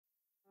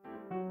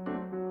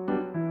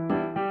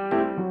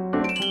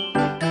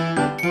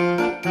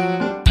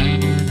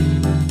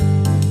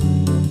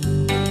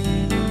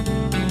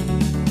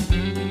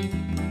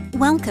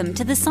Welcome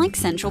to the Psych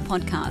Central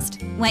podcast,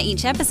 where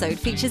each episode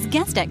features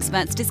guest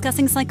experts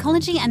discussing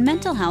psychology and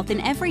mental health in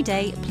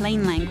everyday,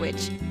 plain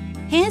language.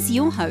 Here's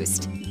your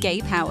host,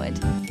 Gabe Howard.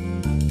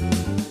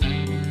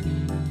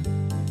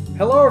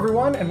 Hello,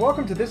 everyone, and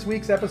welcome to this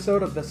week's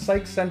episode of the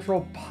Psych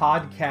Central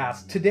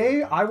podcast.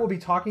 Today, I will be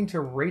talking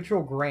to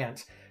Rachel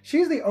Grant.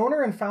 She's the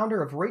owner and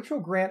founder of Rachel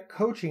Grant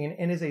Coaching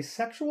and is a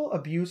sexual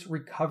abuse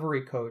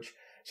recovery coach.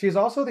 She is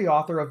also the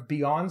author of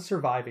Beyond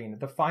Surviving,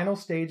 the final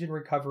stage in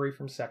recovery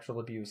from sexual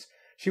abuse.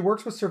 She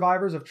works with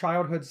survivors of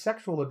childhood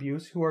sexual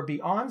abuse who are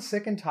beyond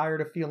sick and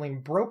tired of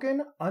feeling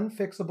broken,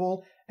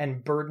 unfixable,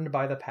 and burdened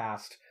by the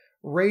past.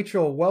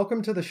 Rachel,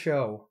 welcome to the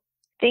show.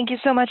 Thank you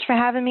so much for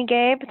having me,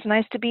 Gabe. It's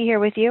nice to be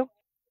here with you.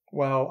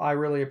 Well, I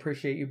really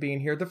appreciate you being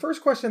here. The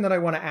first question that I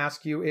want to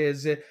ask you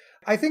is,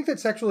 I think that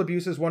sexual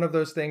abuse is one of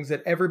those things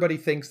that everybody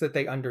thinks that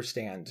they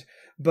understand.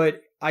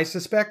 But I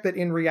suspect that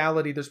in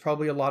reality, there's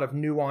probably a lot of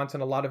nuance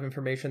and a lot of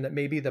information that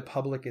maybe the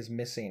public is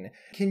missing.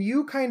 Can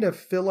you kind of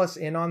fill us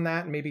in on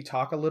that and maybe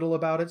talk a little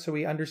about it so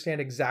we understand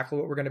exactly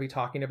what we're going to be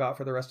talking about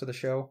for the rest of the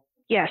show?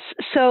 Yes.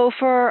 So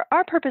for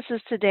our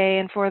purposes today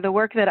and for the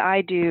work that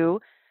I do,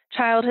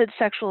 childhood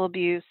sexual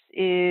abuse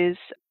is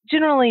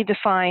generally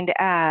defined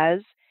as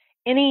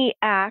any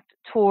act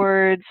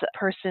towards a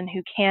person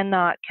who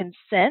cannot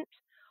consent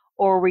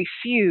or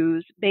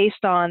refuse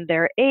based on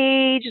their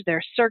age,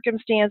 their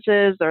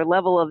circumstances, their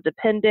level of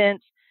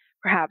dependence,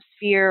 perhaps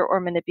fear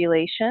or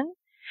manipulation.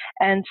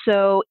 And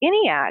so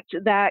any act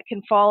that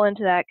can fall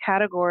into that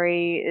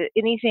category,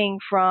 anything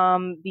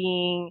from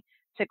being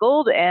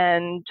tickled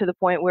and to the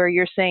point where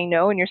you're saying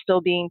no and you're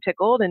still being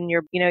tickled and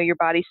your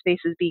body space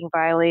is being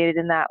violated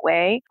in that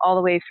way, all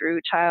the way through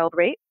child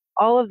rape.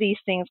 All of these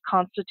things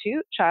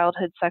constitute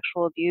childhood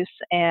sexual abuse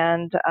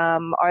and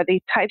are the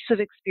types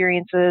of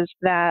experiences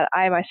that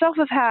I myself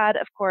have had,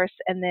 of course,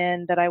 and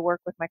then that I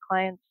work with my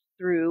clients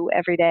through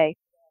every day.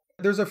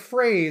 There's a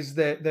phrase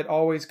that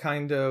always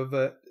kind of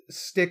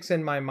sticks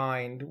in my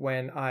mind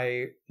when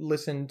I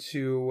listen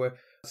to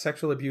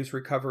sexual abuse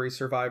recovery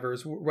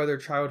survivors, whether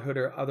childhood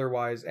or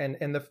otherwise, and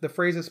the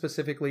phrase is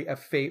specifically a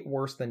fate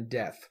worse than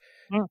death.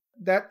 Mm.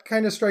 That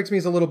kind of strikes me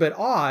as a little bit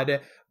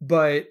odd,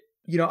 but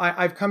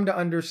I've come to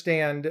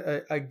understand,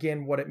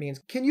 again, what it means.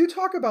 Can you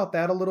talk about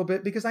that a little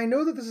bit? Because I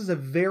know that this is a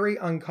very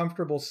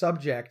uncomfortable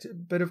subject,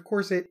 but of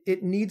course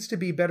it needs to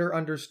be better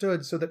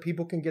understood so that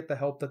people can get the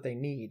help that they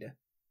need.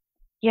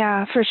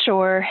 Yeah, for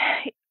sure.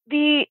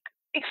 The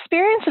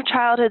experience of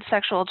childhood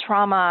sexual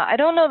trauma, I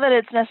don't know that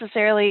it's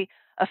necessarily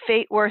a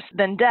fate worse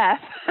than death,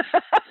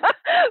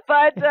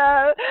 but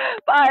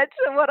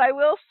what I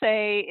will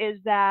say is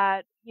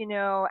that,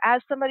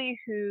 as somebody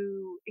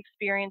who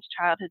experienced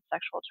childhood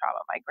sexual trauma,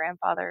 my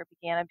grandfather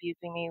began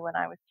abusing me when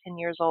I was 10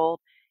 years old.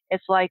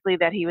 It's likely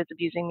that he was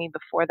abusing me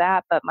before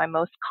that, but my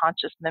most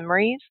conscious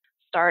memories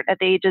start at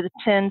the age of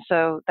 10,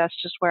 so that's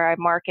just where I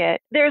mark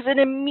it. There's an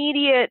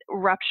immediate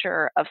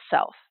rupture of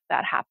self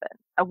that happens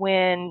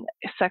when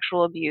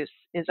sexual abuse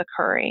is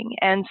occurring.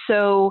 And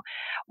so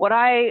what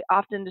I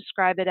often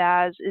describe it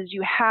as is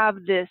you have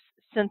this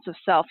sense of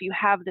self, you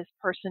have this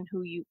person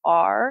who you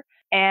are,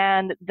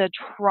 and the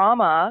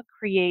trauma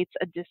creates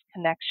a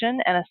disconnection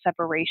and a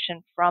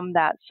separation from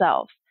that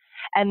self.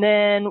 And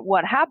then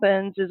what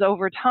happens is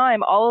over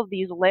time, all of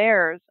these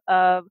layers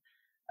of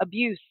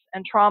abuse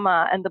and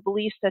trauma and the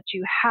beliefs that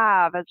you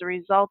have as a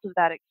result of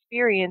that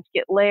experience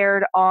get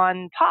layered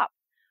on top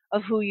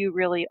of who you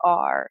really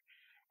are.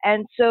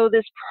 And so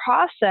this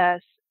process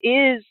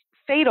is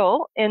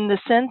fatal in the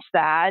sense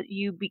that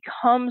you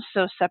become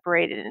so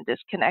separated and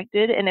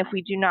disconnected. And if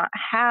we do not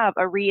have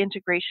a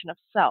reintegration of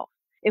self,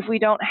 if we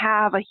don't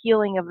have a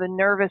healing of the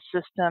nervous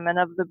system and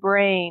of the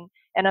brain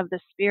and of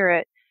the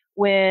spirit,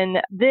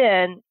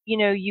 then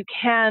you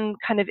can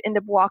kind of end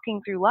up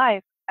walking through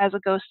life as a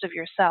ghost of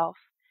yourself.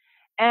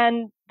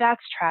 And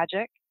that's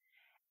tragic.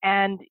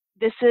 And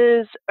this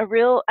is a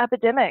real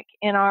epidemic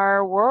in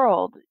our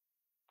world.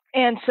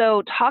 And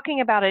so talking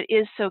about it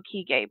is so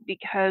key, Gabe,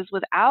 because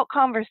without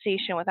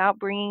conversation, without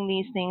bringing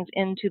these things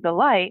into the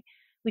light,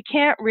 we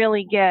can't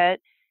really get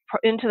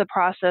into the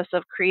process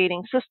of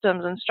creating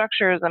systems and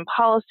structures and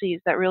policies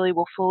that really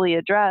will fully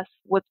address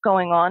what's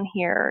going on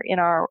here in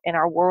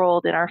our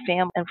world, in our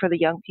family, and for the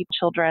young people,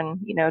 children,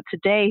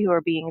 today who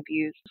are being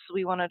abused. So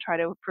we want to try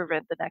to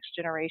prevent the next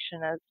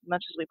generation as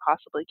much as we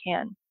possibly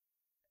can.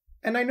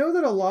 And I know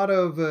that a lot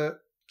of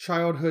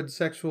childhood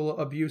sexual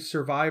abuse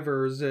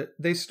survivors,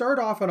 they start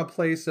off on a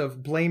place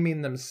of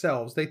blaming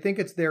themselves. They think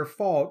it's their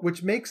fault,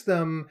 which makes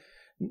them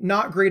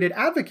not great at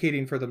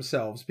advocating for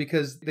themselves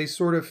because they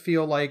sort of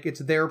feel like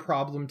it's their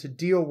problem to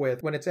deal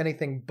with when it's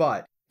anything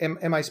but.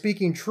 Am I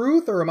speaking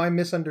truth or am I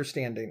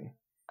misunderstanding?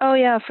 Oh,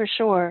 yeah, for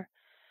sure.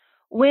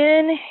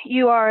 When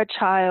you are a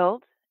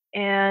child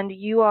and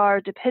you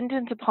are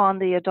dependent upon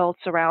the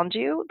adults around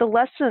you, the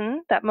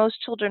lesson that most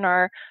children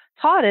are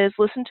taught is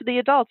listen to the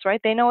adults,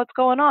 right? They know what's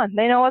going on.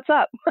 They know what's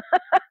up.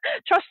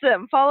 Trust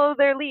them. Follow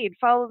their lead.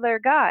 Follow their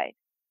guide.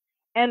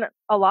 And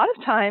a lot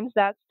of times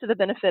that's to the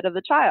benefit of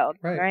the child,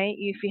 right?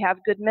 If you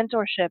have good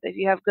mentorship, if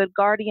you have good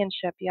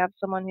guardianship, you have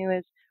someone who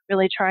is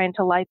really trying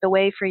to light the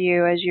way for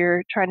you as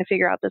you're trying to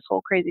figure out this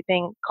whole crazy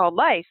thing called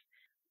life.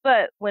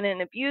 But when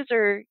an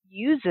abuser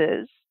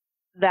uses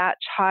that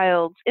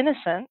child's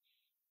innocence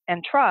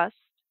and trust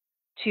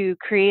to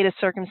create a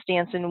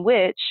circumstance in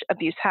which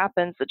abuse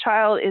happens, the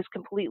child is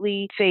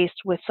completely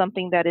faced with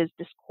something that is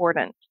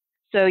discordant.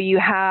 So you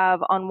have,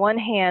 on one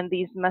hand,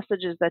 these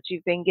messages that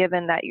you've been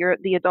given that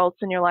the adults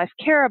in your life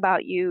care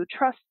about you,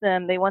 trust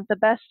them, they want the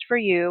best for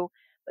you.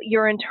 But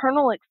your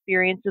internal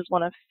experience is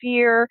one of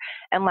fear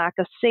and lack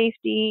of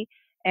safety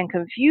and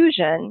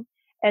confusion.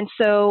 And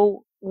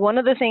so one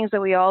of the things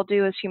that we all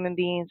do as human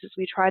beings is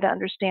we try to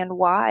understand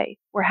why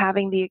we're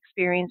having the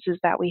experiences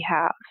that we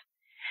have.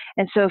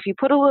 And so if you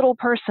put a little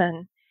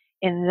person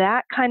in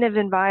that kind of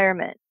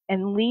environment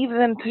and leave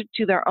them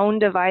to their own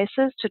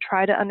devices to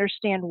try to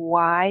understand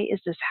why is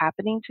this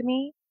happening to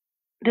me,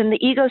 then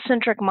the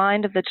egocentric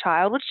mind of the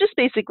child, which just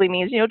basically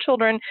means,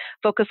 children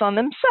focus on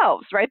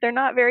themselves, right? They're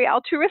not very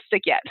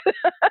altruistic yet.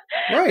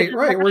 Right.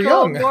 We're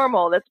young.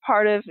 Normal. That's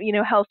part of,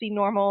 healthy,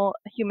 normal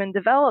human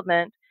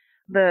development.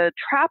 The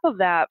trap of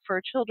that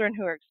for children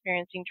who are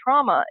experiencing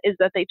trauma is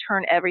that they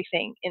turn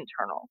everything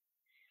internal.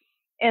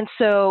 And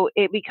so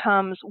it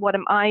becomes, what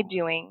am I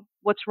doing?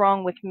 What's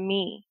wrong with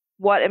me?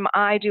 What am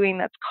I doing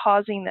that's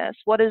causing this?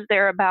 What is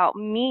there about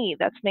me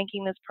that's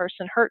making this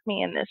person hurt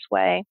me in this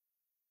way?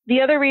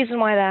 The other reason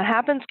why that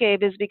happens,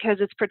 Gabe, is because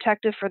it's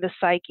protective for the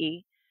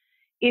psyche.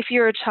 If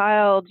you're a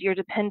child, you're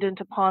dependent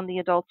upon the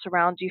adults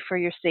around you for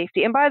your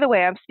safety. And by the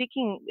way, I'm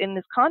speaking in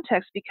this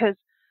context because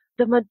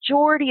the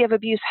majority of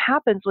abuse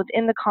happens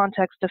within the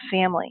context of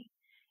family.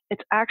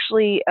 It's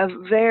actually a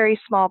very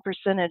small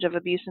percentage of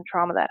abuse and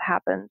trauma that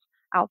happens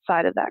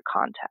outside of that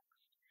context.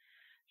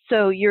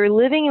 So you're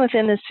living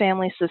within this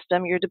family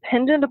system. You're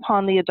dependent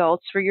upon the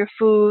adults for your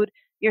food,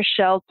 your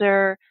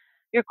shelter,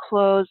 your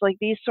clothes, like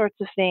these sorts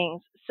of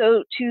things.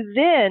 So to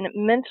then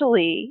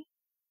mentally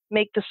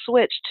make the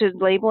switch to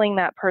labeling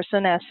that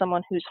person as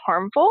someone who's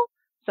harmful,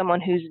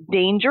 someone who's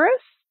dangerous,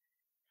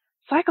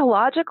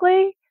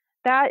 psychologically,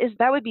 that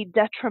would be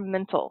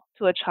detrimental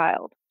to a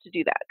child to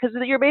do that. Because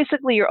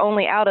your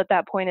only out at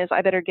that point is,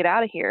 I better get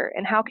out of here.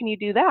 And how can you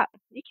do that?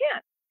 You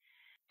can't.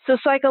 So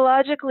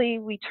psychologically,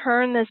 we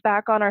turn this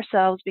back on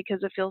ourselves because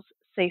it feels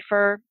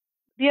safer.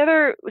 The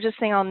other just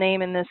thing I'll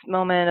name in this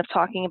moment of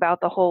talking about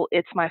the whole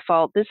 "it's my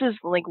fault," this is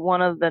like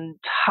one of the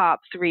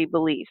top 3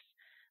 beliefs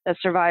that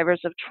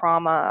survivors of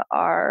trauma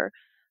are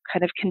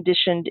kind of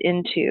conditioned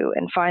into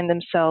and find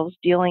themselves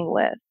dealing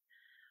with.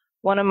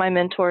 One of my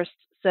mentors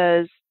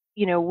says,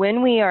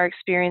 when we are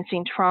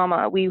experiencing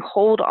trauma, we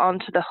hold on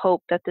to the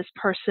hope that this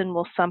person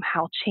will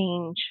somehow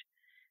change.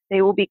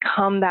 They will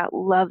become that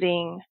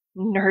loving,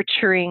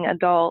 nurturing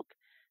adult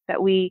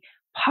that we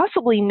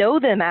possibly know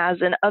them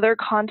as in other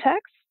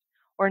contexts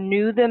or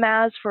knew them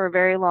as for a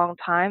very long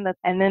time,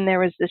 and then there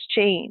was this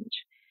change.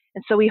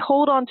 And so we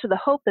hold on to the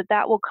hope that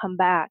that will come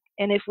back.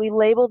 And if we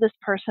label this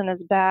person as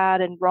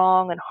bad and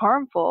wrong and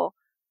harmful,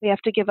 we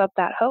have to give up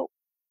that hope.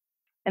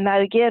 And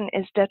that, again,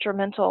 is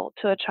detrimental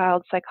to a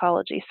child's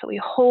psychology. So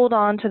we hold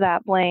on to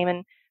that blame.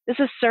 And this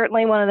is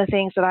certainly one of the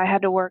things that I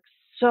had to work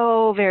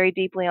so very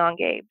deeply on,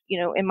 Gabe,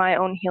 in my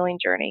own healing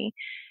journey.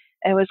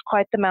 It was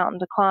quite the mountain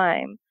to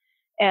climb.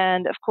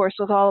 And of course,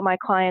 with all of my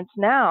clients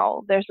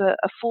now, there's a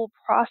full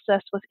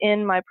process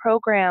within my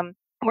program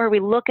where we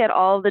look at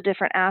all the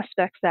different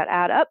aspects that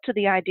add up to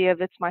the idea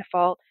of it's my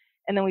fault,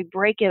 and then we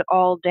break it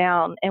all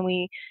down and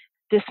we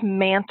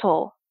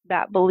dismantle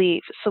that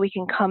belief so we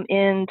can come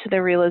into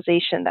the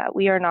realization that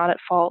we are not at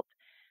fault.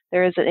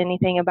 There isn't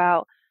anything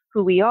about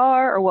who we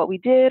are or what we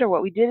did or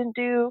what we didn't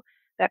do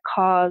that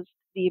caused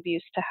the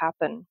abuse to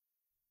happen.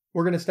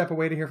 We're going to step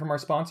away to hear from our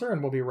sponsor,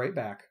 and we'll be right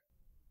back.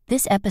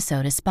 This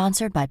episode is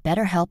sponsored by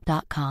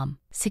BetterHelp.com.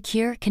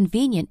 Secure,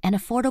 convenient, and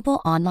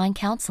affordable online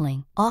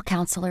counseling. All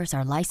counselors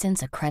are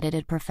licensed,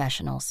 accredited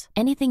professionals.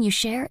 Anything you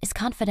share is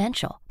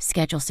confidential.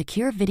 Schedule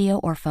secure video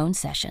or phone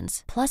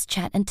sessions, plus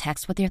chat and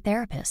text with your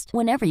therapist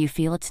whenever you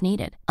feel it's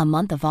needed. A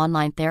month of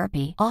online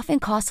therapy often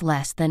costs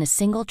less than a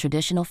single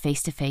traditional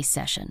face-to-face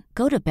session.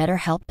 Go to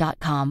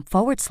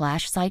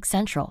BetterHelp.com/Psych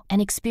Central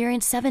and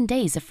experience 7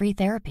 days of free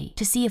therapy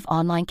to see if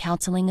online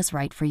counseling is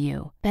right for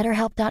you.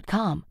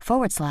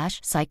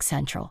 BetterHelp.com/Psych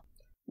Central.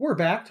 We're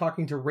back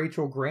talking to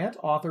Rachel Grant,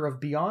 author of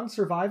Beyond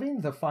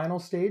Surviving: The Final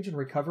Stage in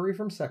Recovery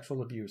from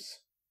Sexual Abuse.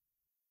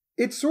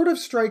 It sort of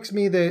strikes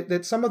me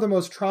that some of the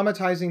most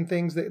traumatizing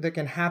things that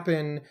can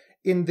happen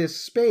in this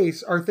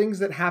space are things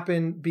that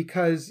happen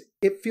because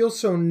it feels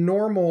so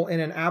normal in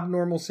an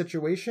abnormal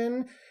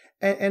situation.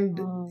 And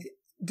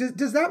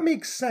does that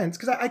make sense?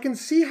 Because I can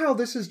see how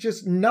this is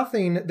just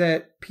nothing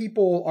that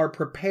people are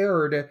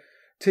prepared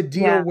to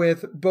deal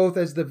with, both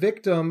as the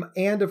victim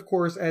and, of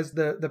course, as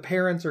the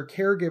parents or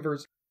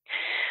caregivers.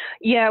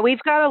 Yeah, we've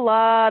got a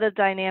lot of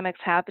dynamics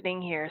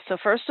happening here. So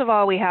first of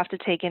all, we have to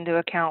take into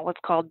account what's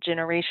called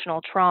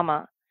generational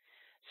trauma.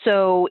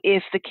 So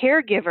if the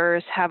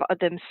caregivers have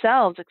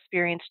themselves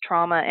experienced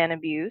trauma and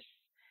abuse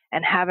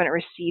and haven't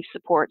received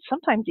support,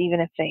 sometimes even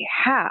if they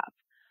have,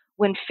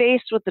 when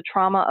faced with the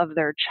trauma of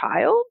their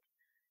child,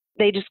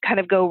 they just kind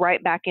of go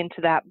right back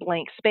into that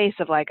blank space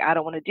of like, I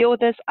don't want to deal with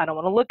this. I don't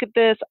want to look at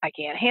this. I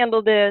can't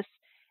handle this.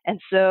 And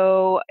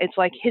so it's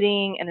like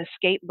hitting an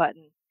escape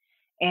button,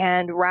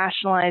 and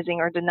rationalizing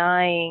or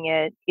denying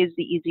it is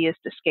the easiest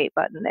escape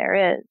button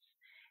there is.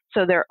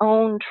 So their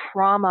own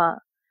trauma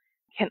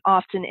can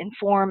often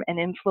inform and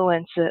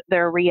influence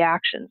their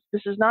reactions.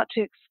 This is not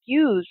to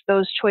excuse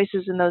those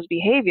choices and those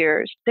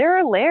behaviors. There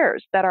are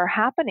layers that are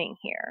happening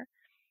here.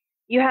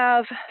 You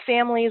have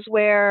families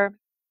where,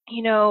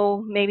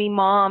 maybe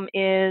mom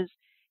is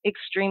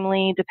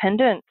extremely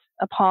dependent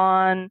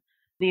upon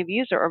the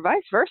abuser or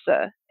vice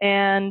versa.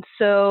 And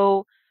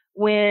so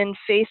when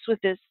faced with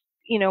this,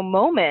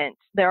 moment,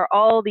 there are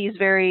all these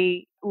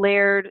very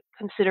layered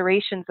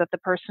considerations that the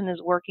person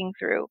is working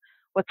through.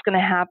 What's going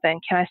to happen?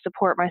 Can I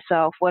support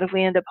myself? What if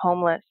we end up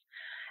homeless?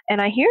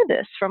 And I hear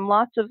this from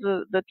lots of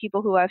the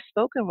people who I've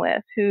spoken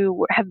with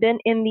who have been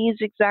in these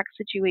exact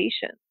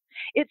situations.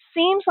 It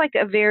seems like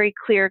a very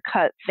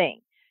clear-cut thing.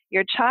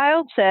 Your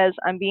child says,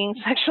 I'm being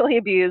sexually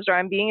abused, or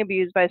I'm being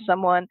abused by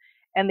someone,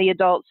 and the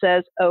adult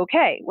says,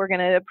 okay, we're going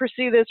to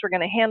pursue this, we're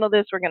going to handle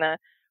this, we're going to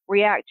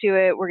react to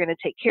it, we're going to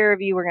take care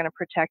of you, we're going to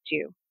protect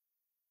you.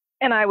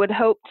 And I would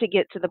hope to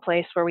get to the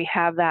place where we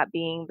have that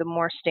being the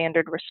more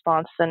standard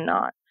response than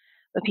not.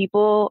 But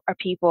people are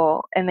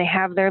people, and they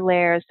have their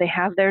layers, they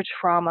have their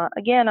trauma.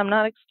 Again, I'm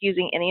not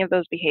excusing any of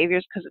those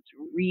behaviors because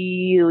it's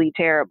really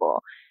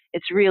terrible.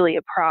 It's really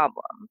a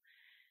problem.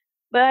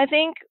 But I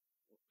think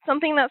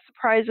something that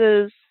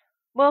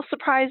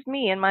surprised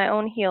me in my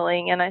own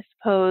healing, and I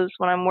suppose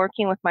when I'm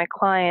working with my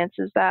clients,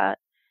 is that,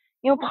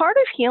 part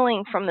of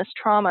healing from this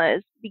trauma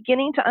is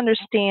beginning to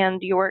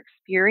understand your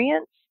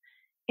experience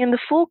in the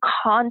full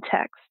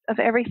context of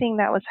everything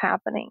that was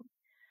happening.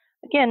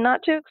 Again,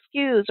 not to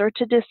excuse or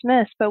to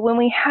dismiss, but when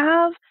we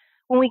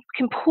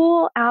can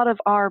pull out of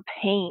our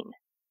pain,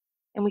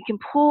 and we can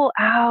pull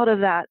out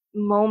of that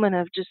moment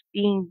of just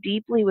being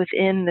deeply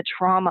within the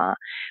trauma,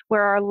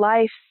 where our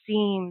life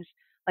seems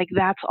like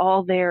that's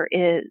all there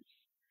is.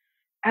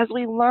 As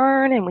we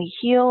learn and we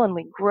heal and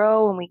we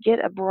grow and we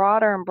get a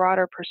broader and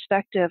broader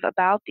perspective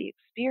about the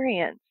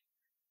experience,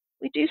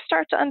 we do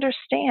start to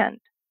understand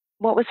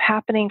what was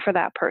happening for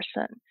that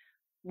person.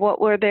 What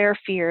were their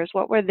fears?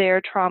 What were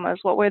their traumas?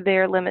 What were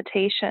their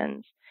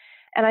limitations?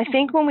 And I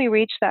think when we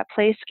reach that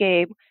place,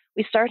 Gabe,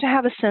 we start to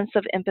have a sense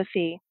of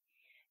empathy.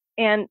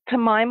 And to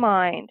my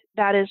mind,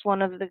 that is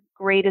one of the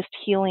greatest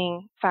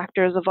healing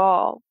factors of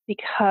all,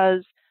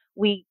 because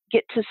we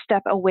get to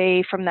step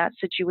away from that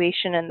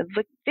situation and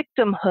the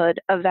victimhood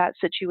of that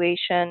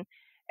situation,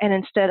 and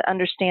instead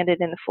understand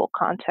it in the full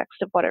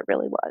context of what it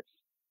really was.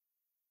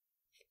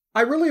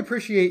 I really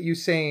appreciate you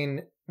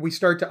saying we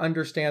start to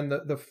understand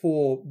the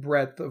full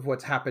breadth of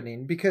what's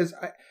happening, because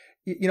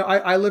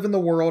I live in the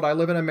world, I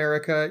live in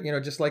America,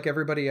 just like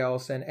everybody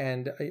else.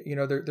 And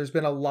there's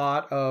been a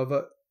lot of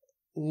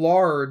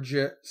large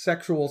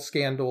sexual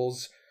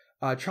scandals,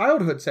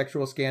 childhood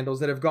sexual scandals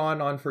that have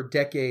gone on for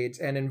decades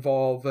and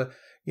involve,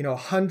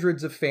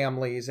 hundreds of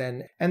families.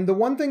 And the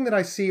one thing that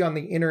I see on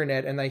the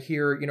internet and I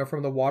hear,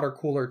 from the water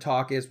cooler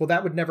talk is, well,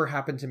 that would never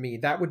happen to me.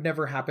 That would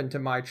never happen to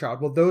my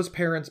child. Well, those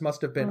parents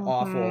must have been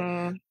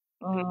awful.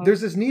 There's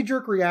this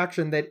knee-jerk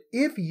reaction that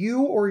if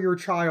you or your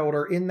child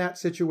are in that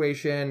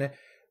situation,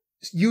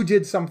 you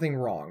did something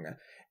wrong.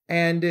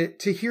 And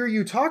to hear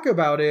you talk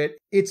about it,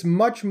 it's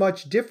much,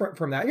 much different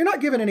from that. You're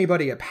not giving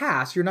anybody a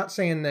pass. You're not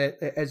saying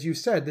that, as you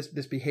said,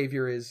 this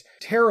behavior is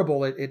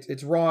terrible,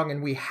 it's wrong,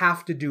 and we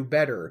have to do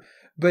better.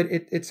 But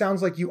it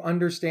sounds like you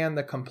understand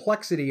the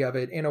complexity of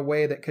it in a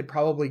way that could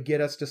probably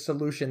get us to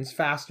solutions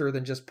faster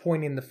than just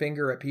pointing the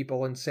finger at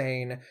people and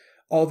saying,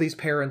 all these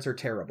parents are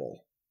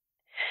terrible.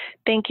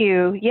 Thank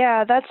you.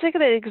 Yeah, that's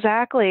it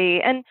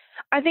exactly. And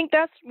I think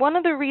that's one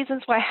of the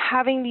reasons why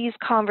having these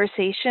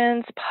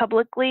conversations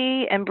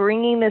publicly and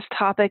bringing this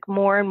topic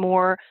more and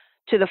more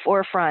to the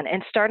forefront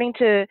and starting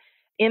to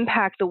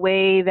impact the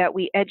way that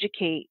we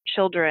educate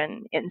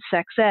children in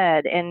sex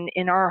ed and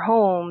in our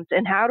homes,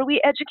 and how do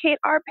we educate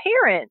our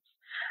parents?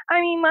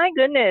 I mean, my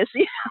goodness,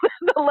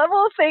 the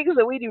level of things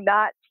that we do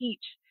not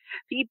teach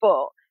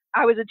people.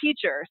 I was a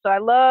teacher, so I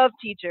love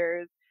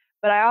teachers,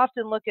 but I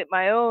often look at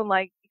my own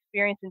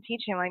experience in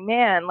teaching. I'm like,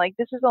 man,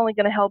 this is only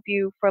going to help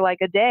you for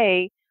a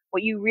day.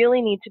 What you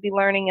really need to be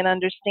learning and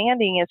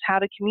understanding is how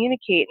to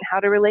communicate and how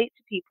to relate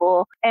to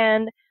people.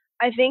 And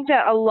I think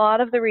that a lot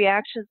of the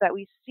reactions that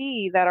we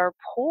see that are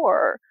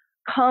poor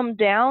come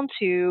down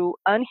to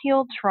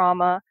unhealed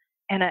trauma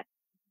and a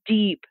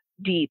deep,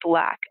 deep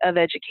lack of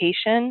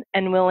education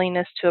and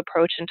willingness to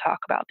approach and talk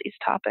about these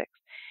topics.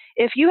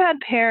 If you had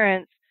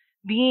parents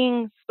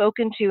being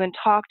spoken to and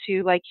talked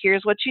to,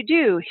 here's what you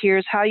do,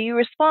 here's how you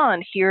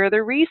respond, here are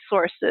the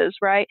resources,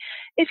 right?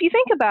 If you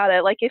think about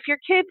it, if your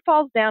kid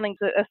falls down and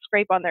gets a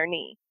scrape on their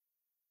knee,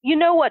 you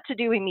know what to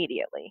do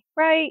immediately,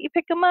 right? You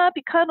pick them up,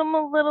 you cut them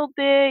a little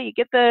bit, you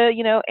get the,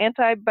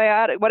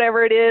 antibiotic,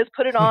 whatever it is,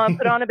 put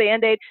on a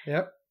Band-Aid.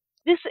 Yep.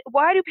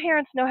 Why do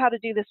parents know how to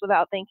do this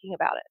without thinking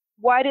about it?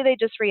 Why do they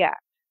just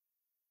react?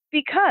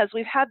 Because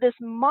we've had this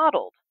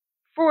modeled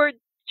for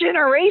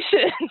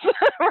generations,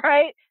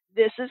 right?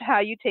 this is how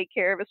you take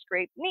care of a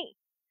scraped knee.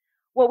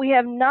 What we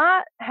have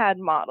not had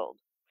modeled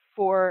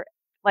for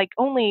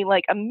only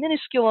a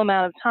minuscule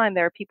amount of time,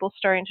 there are people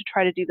starting to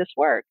try to do this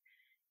work,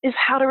 is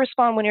how to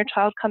respond when your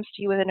child comes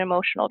to you with an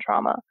emotional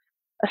trauma,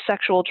 a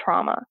sexual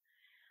trauma.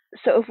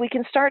 So if we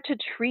can start to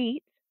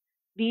treat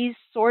these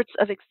sorts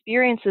of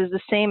experiences the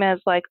same as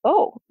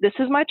oh, this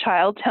is my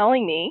child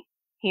telling me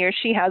he or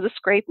she has a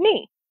scraped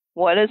knee.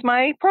 What is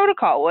my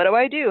protocol? What do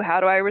I do? How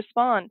do I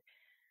respond?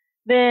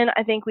 Then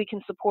I think we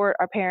can support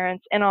our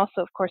parents and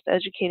also, of course,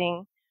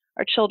 educating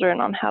our children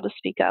on how to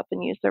speak up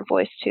and use their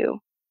voice too.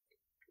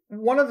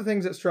 One of the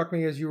things that struck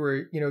me as you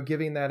were,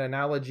 giving that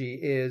analogy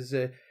is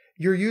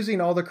you're using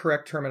all the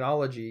correct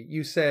terminology.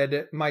 You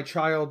said, my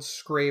child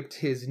scraped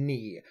his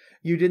knee.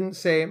 You didn't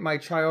say, my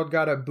child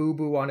got a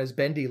boo-boo on his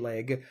bendy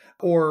leg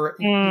or,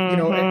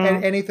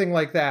 anything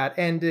like that.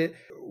 And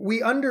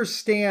we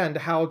understand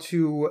how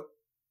to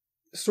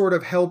sort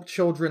of help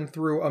children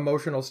through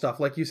emotional stuff.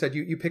 Like you said,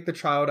 you pick the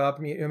child up,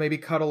 maybe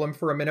cuddle them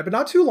for a minute, but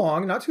not too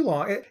long.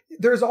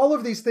 There's all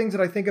of these things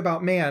that I think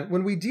about, man,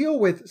 when we deal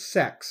with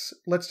sex,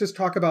 let's just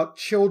talk about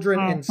children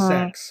and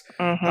sex.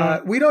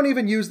 We don't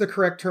even use the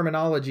correct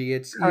terminology.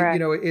 It's,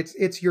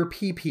 it's your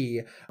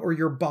pee-pee or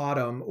your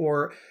bottom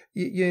or,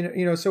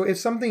 so if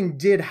something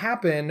did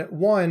happen,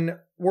 one,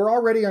 we're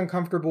already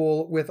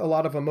uncomfortable with a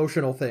lot of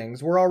emotional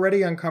things. We're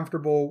already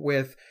uncomfortable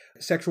with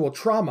sexual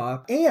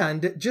trauma.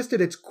 And just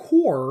at its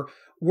core,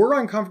 we're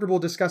uncomfortable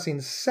discussing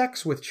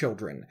sex with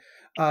children.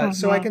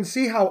 So I can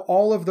see how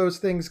all of those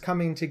things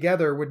coming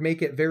together would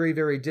make it very,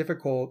 very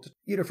difficult,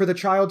 for the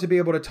child to be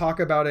able to talk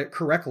about it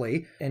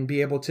correctly and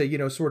be able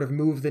to, sort of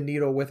move the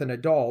needle with an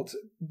adult.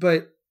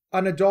 But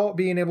an adult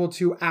being able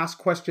to ask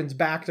questions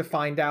back to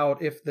find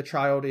out if the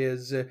child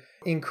is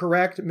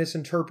incorrect,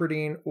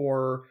 misinterpreting,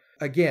 or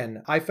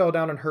again, I fell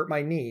down and hurt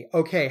my knee.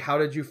 Okay, how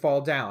did you fall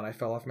down? I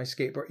fell off my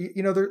skateboard.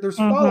 There's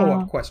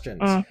follow-up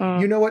questions.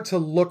 You know what to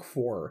look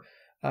for.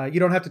 You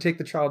don't have to take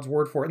the child's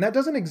word for it. And that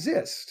doesn't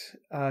exist,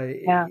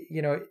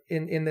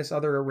 in this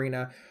other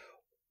arena.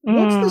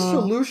 What's the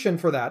solution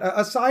for that?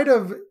 Aside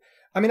of,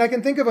 I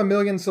can think of a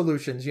million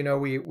solutions.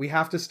 We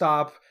have to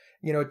stop,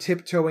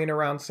 tiptoeing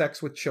around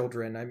sex with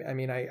children.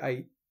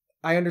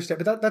 I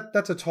understand, but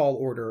that's a tall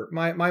order.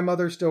 My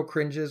mother still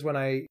cringes when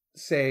I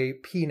say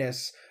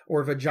penis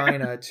or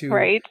vagina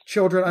to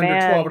children under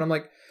 12. And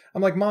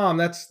I'm like, Mom,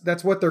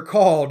 that's what they're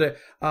called.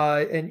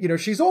 And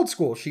she's old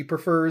school. She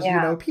prefers,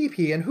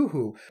 pee-pee and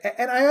hoo-hoo.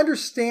 And I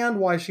understand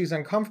why she's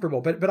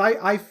uncomfortable, but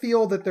I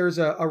feel that there's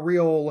a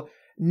real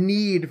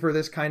need for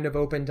this kind of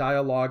open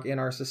dialogue in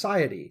our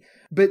society.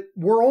 But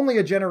we're only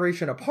a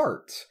generation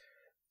apart.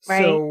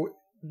 Right. So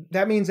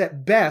that means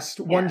at best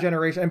one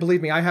generation, and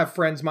believe me, I have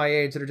friends my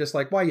age that are just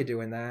like, why are you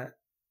doing that?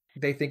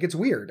 They think it's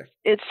weird.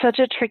 It's such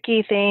a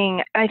tricky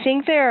thing. I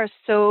think there are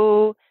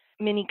so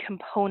many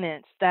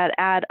components that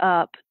add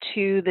up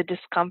to the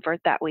discomfort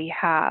that we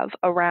have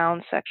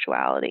around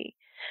sexuality.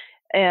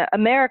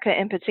 America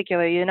in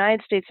particular, the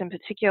United States in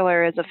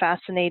particular, is a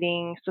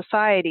fascinating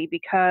society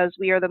because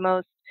we are the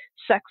most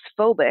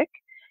sex-phobic,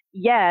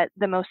 yet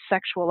the most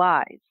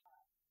sexualized.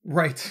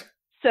 Right.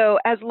 So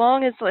as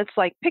long as it's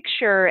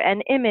picture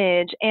and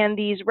image and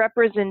these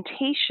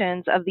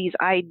representations of these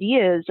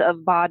ideas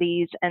of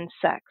bodies and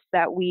sex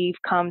that we've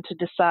come to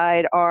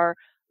decide are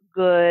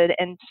good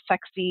and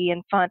sexy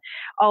and fun,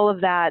 all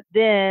of that,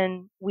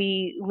 then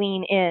we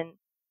lean in.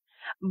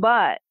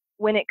 But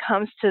when it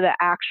comes to the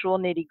actual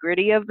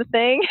nitty-gritty of the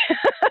thing,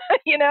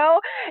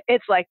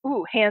 it's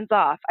ooh, hands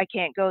off. I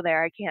can't go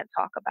there. I can't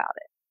talk about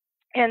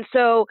it. And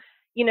so,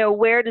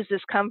 where does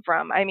this come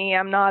from?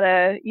 I'm not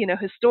a,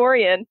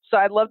 historian, so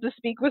I'd love to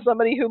speak with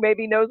somebody who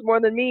maybe knows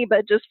more than me,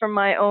 but just from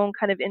my own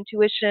kind of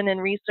intuition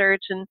and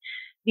research and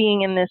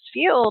being in this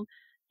field,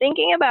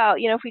 thinking about,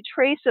 if we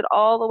trace it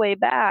all the way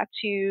back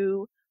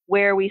to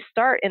where we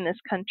start in this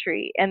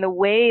country and the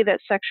way that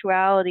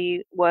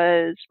sexuality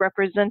was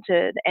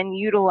represented and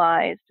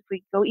utilized, if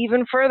we go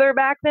even further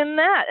back than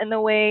that, and the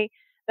way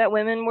that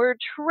women were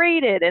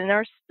traded and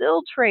are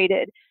still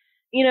traded,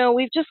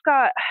 we've just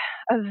got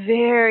a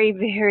very,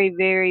 very,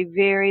 very,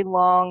 very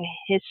long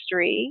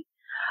history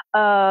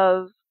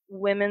of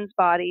women's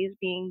bodies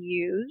being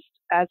used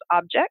as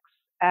objects,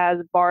 as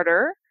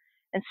barter.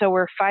 And so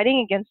we're fighting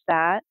against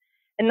that.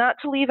 And not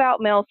to leave out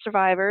male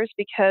survivors,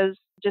 because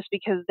just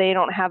because they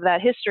don't have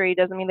that history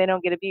doesn't mean they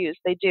don't get abused.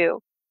 They do.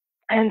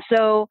 And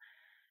so,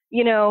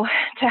 to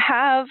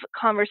have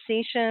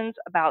conversations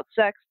about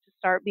sex, to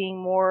start being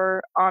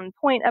more on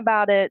point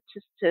about it,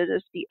 to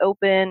just be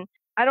open.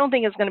 I don't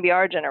think it's going to be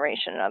our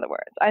generation, in other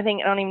words. I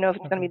don't even know if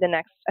it's going to be the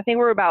next. I think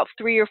we're about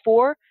 3 or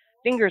 4,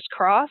 fingers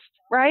crossed,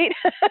 right?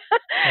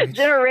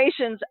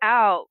 Generations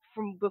out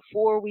from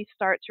before we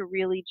start to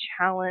really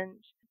challenge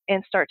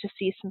and start to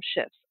see some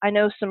shifts. I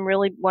know some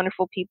really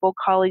wonderful people,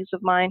 colleagues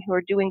of mine, who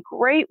are doing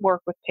great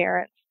work with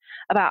parents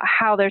about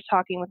how they're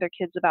talking with their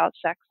kids about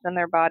sex and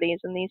their bodies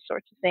and these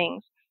sorts of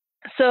things.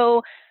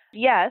 So,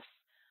 yes,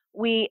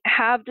 we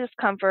have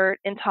discomfort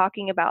in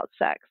talking about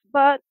sex,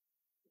 but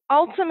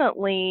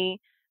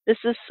ultimately,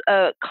 This is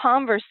a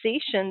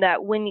conversation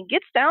that when it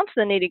gets down to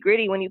the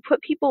nitty-gritty, when you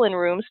put people in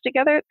rooms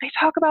together, they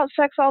talk about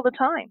sex all the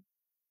time.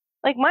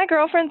 Like my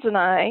girlfriends and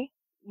I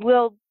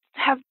will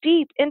have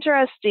deep,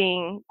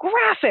 interesting,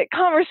 graphic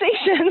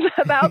conversations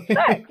about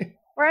sex,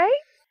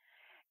 right?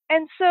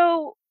 And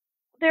so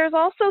there's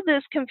also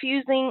this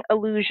confusing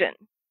illusion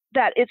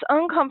that it's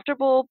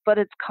uncomfortable, but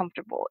it's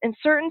comfortable. In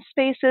certain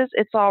spaces,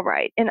 it's all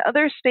right. In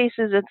other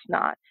spaces, it's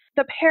not.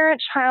 The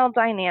parent-child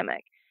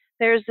dynamic,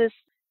 there's this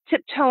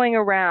tiptoeing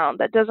around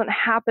that doesn't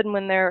happen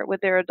when they're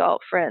with their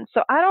adult friends.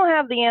 So I don't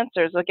have the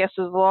answers, I guess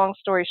is a long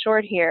story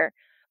short here.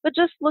 But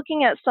just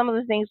looking at some of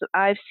the things that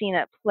I've seen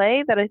at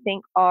play that I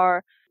think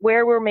are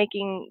where we're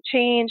making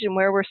change and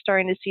where we're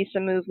starting to see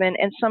some movement,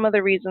 and some of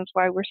the reasons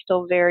why we're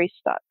still very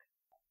stuck.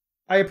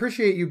 I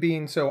appreciate you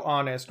being so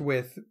honest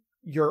with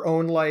your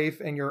own life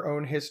and your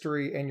own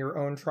history and your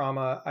own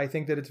trauma. I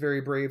think that it's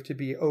very brave to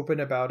be open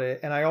about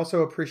it. And I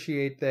also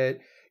appreciate that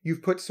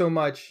you've put so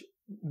much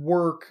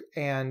work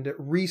and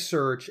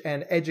research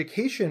and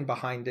education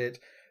behind it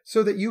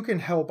so that you can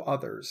help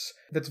others.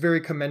 That's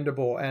very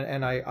commendable,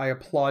 and I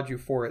applaud you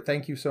for it.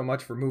 Thank you so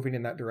much for moving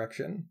in that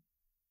direction.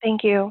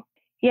 Thank you.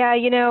 Yeah,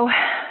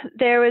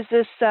 there was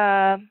this,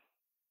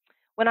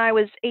 when I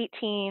was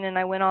 18 and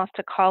I went off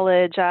to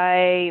college,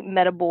 I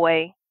met a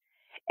boy.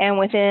 And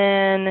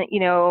within,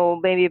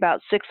 maybe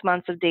about 6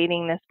 months of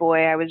dating this boy,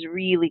 I was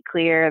really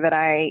clear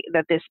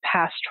that this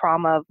past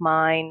trauma of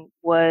mine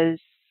was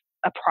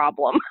a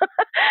problem,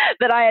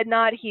 that I had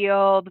not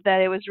healed,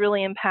 that it was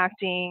really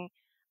impacting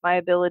my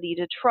ability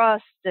to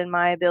trust and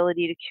my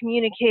ability to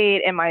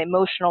communicate, and my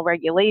emotional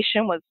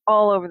regulation was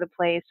all over the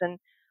place. And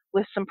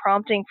with some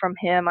prompting from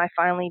him, I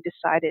finally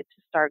decided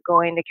to start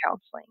going to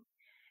counseling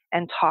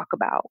and talk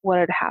about what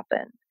had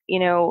happened.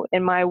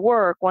 In my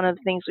work, one of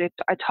the things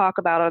I talk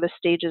about are the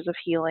stages of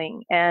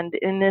healing. And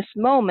in this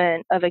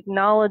moment of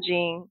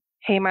acknowledging,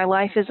 hey, my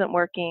life isn't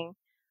working,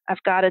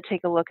 I've got to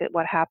take a look at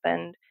what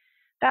happened.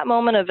 That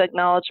moment of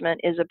acknowledgement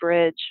is a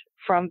bridge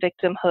from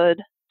victimhood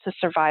to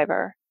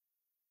survivor.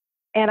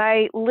 And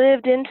I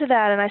lived into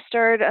that, and I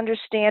started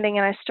understanding,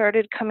 and I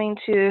started coming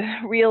to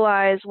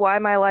realize why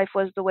my life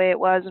was the way it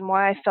was and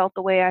why I felt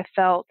the way I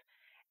felt.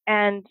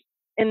 And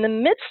in the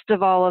midst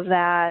of all of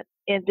that,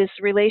 this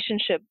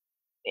relationship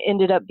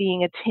ended up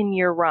being a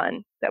 10-year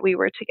run that we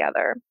were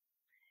together.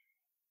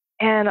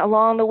 And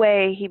along the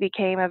way, he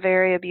became a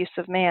very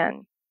abusive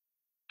man,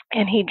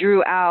 and he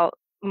drew out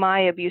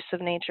my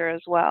abusive nature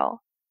as well.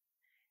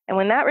 And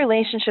when that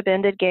relationship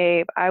ended,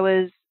 Gabe, I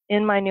was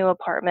in my new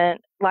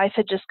apartment. Life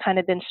had just kind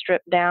of been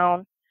stripped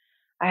down.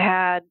 I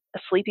had a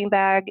sleeping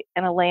bag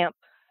and a lamp.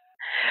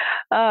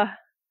 And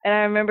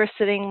I remember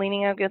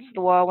leaning against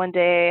the wall one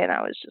day, and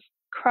I was just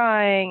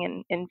crying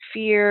and in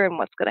fear and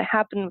what's going to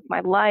happen with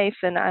my life,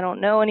 and I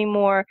don't know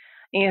anymore.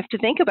 And you have to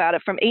think about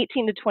it. From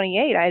 18 to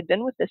 28, I had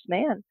been with this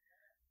man.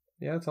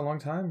 Yeah, it's a long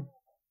time.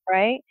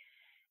 Right?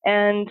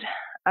 And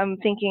I'm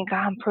thinking, God,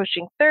 I'm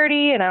approaching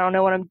 30 and I don't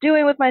know what I'm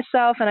doing with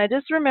myself. And I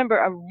just remember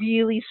a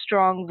really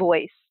strong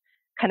voice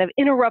kind of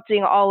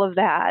interrupting all of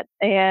that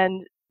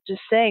and just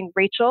saying,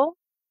 Rachel,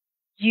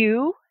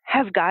 you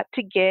have got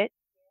to get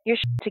your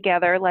shit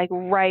together, like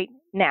right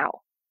now.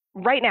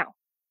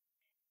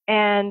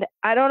 And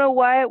I don't know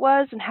why it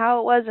was and how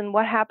it was and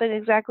what happened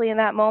exactly in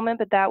that moment,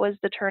 but that was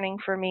the turning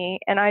for me.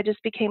 And I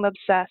just became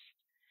obsessed.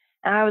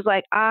 And I was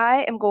like,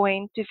 I am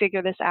going to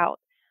figure this out.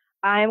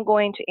 I am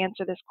going to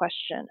answer this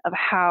question of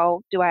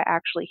how do I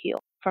actually heal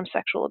from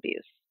sexual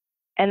abuse?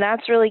 And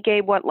that's really,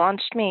 Gabe, what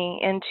launched me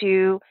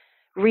into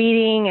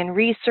reading and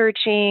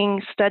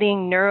researching,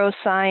 studying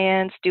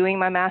neuroscience, doing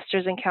my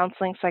master's in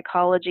counseling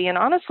psychology, and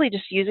honestly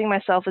just using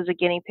myself as a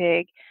guinea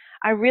pig.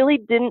 I really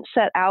didn't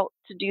set out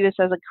to do this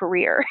as a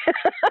career.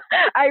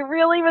 I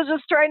really was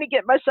just trying to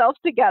get myself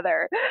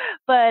together.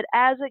 But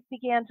as it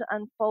began to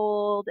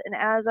unfold and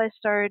as I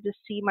started to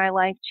see my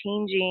life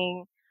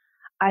changing,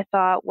 I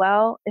thought,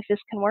 well, if this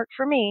can work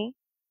for me,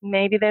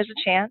 maybe there's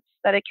a chance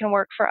that it can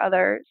work for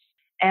others.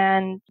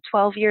 And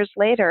 12 years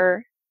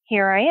later,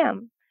 here I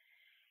am.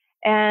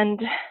 And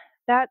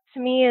that to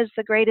me is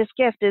the greatest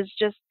gift, is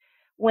just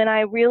when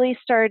I really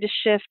started to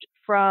shift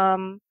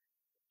from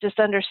just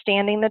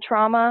understanding the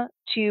trauma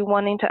to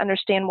wanting to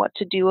understand what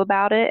to do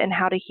about it and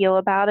how to heal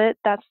about it.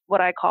 That's what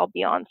I call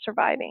beyond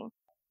surviving.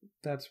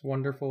 That's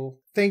wonderful.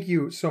 Thank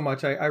you so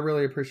much. I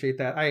really appreciate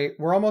that.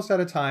 We're almost out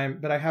of time,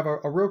 but I have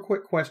a real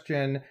quick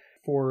question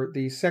for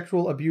the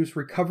sexual abuse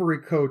recovery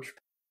coach.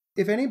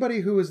 If anybody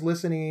who is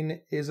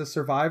listening is a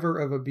survivor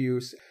of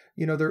abuse,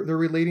 they're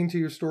relating to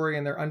your story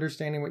and they're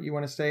understanding what you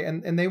want to say,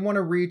 and they want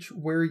to reach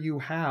where you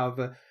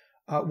have,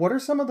 what are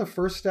some of the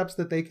first steps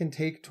that they can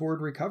take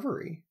toward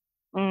recovery?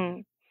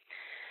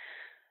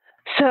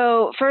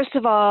 So first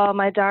of all,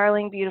 my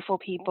darling, beautiful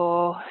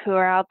people who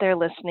are out there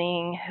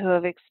listening, who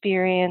have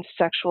experienced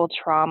sexual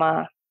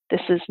trauma,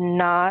 this is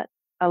not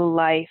a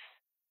life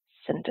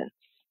sentence.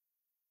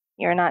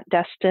 You're not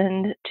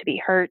destined to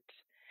be hurt.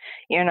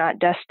 You're not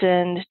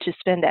destined to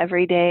spend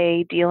every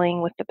day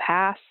dealing with the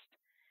past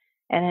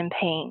and in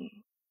pain.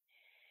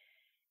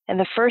 And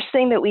the first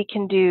thing that we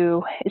can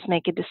do is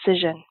make a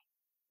decision.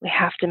 we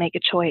have to make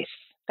a choice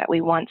that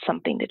we want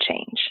something to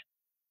change.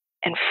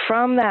 And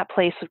from that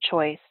place of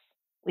choice,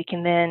 we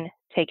can then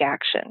take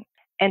action.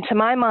 And to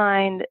my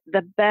mind,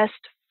 the best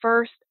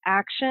first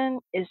action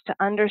is to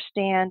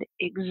understand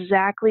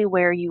exactly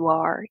where you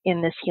are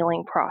in this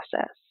healing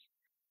process.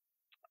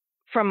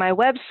 From my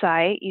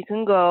website, you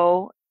can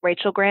go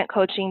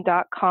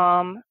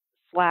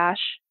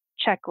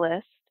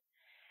rachelgrantcoaching.com/checklist,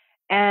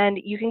 and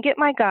you can get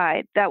my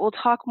guide that will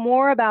talk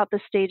more about the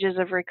stages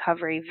of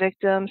recovery: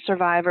 victim,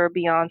 survivor,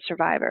 beyond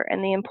survivor.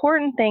 And the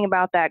important thing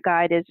about that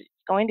guide is it's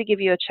going to give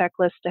you a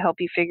checklist to help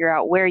you figure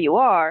out where you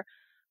are,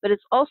 but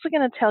it's also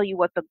going to tell you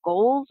what the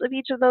goals of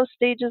each of those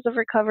stages of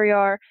recovery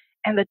are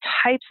and the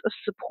types of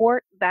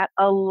support that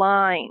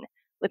align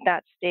with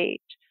that stage.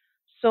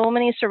 So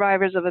many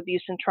survivors of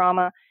abuse and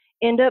trauma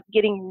end up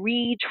getting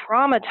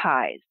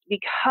re-traumatized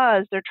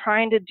because they're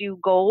trying to do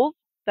goals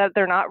that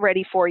they're not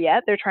ready for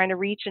yet. They're trying to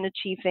reach and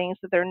achieve things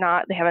that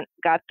they haven't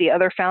got the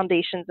other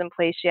foundations in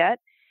place yet.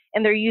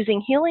 And they're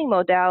using healing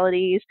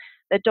modalities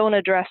that don't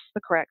address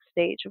the correct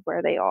stage of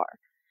where they are.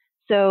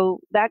 So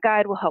that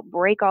guide will help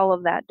break all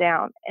of that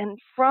down. And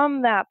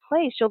from that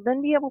place, you'll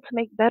then be able to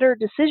make better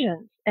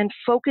decisions and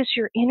focus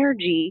your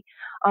energy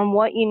on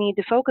what you need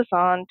to focus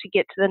on to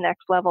get to the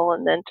next level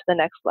and then to the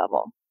next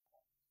level.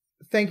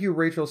 Thank you,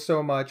 Rachel,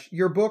 so much.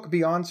 Your book,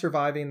 Beyond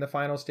Surviving: The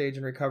Final Stage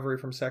in Recovery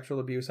from Sexual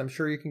Abuse, I'm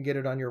sure you can get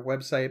it on your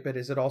website, but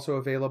is it also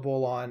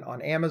available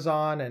on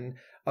Amazon and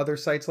other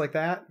sites like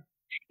that?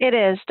 It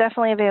is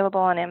definitely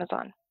available on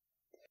Amazon.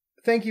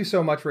 Thank you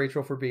so much,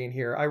 Rachel, for being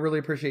here. I really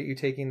appreciate you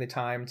taking the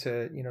time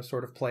to,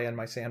 sort of play in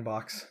my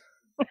sandbox.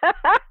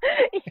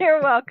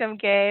 You're welcome,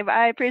 Gabe.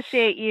 I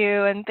appreciate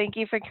you, and thank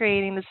you for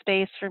creating the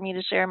space for me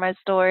to share my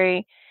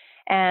story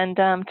and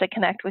to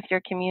connect with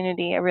your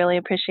community. I really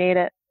appreciate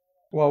it.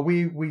 Well,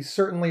 we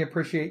certainly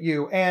appreciate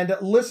you. And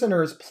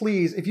listeners,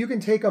 please, if you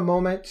can take a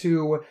moment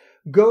to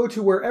go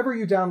to wherever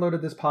you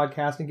downloaded this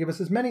podcast and give us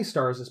as many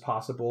stars as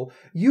possible.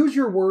 Use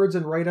your words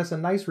and write us a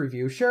nice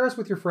review. Share us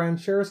with your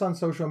friends. Share us on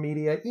social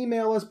media.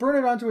 Email us. Burn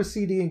it onto a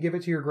CD and give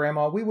it to your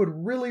grandma. We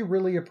would really,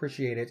 really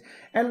appreciate it.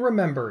 And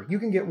remember, you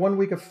can get 1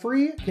 week of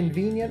free,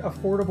 convenient,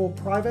 affordable,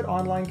 private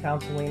online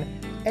counseling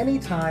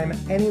anytime,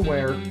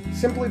 anywhere,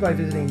 simply by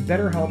visiting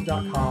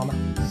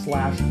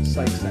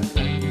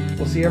betterhelp.com/psychcentral.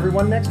 We'll see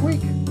everyone next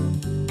week.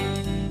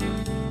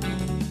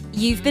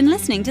 You've been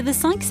listening to the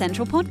Psych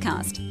Central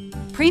podcast.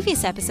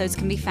 Previous episodes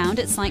can be found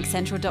at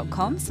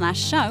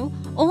psychcentral.com/show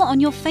or on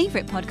your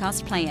favorite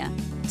podcast player.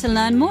 To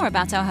learn more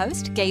about our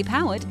host, Gabe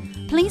Howard,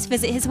 please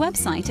visit his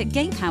website at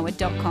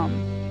gabehoward.com.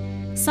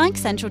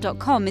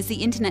 PsychCentral.com is the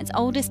internet's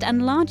oldest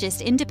and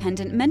largest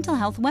independent mental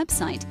health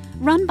website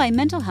run by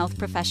mental health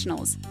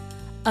professionals.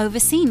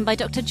 Overseen by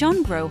Dr.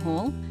 John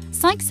Grohall,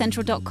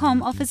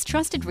 PsychCentral.com offers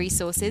trusted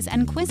resources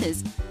and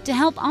quizzes to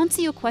help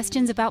answer your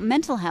questions about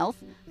mental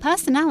health,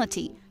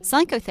 personality,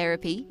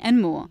 psychotherapy,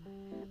 and more.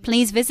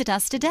 Please visit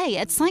us today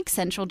at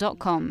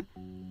PsychCentral.com.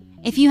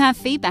 If you have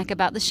feedback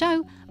about the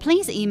show,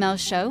 please email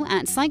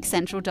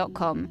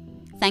show@psychcentral.com.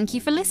 Thank you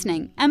for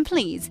listening, and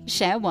please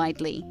share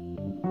widely.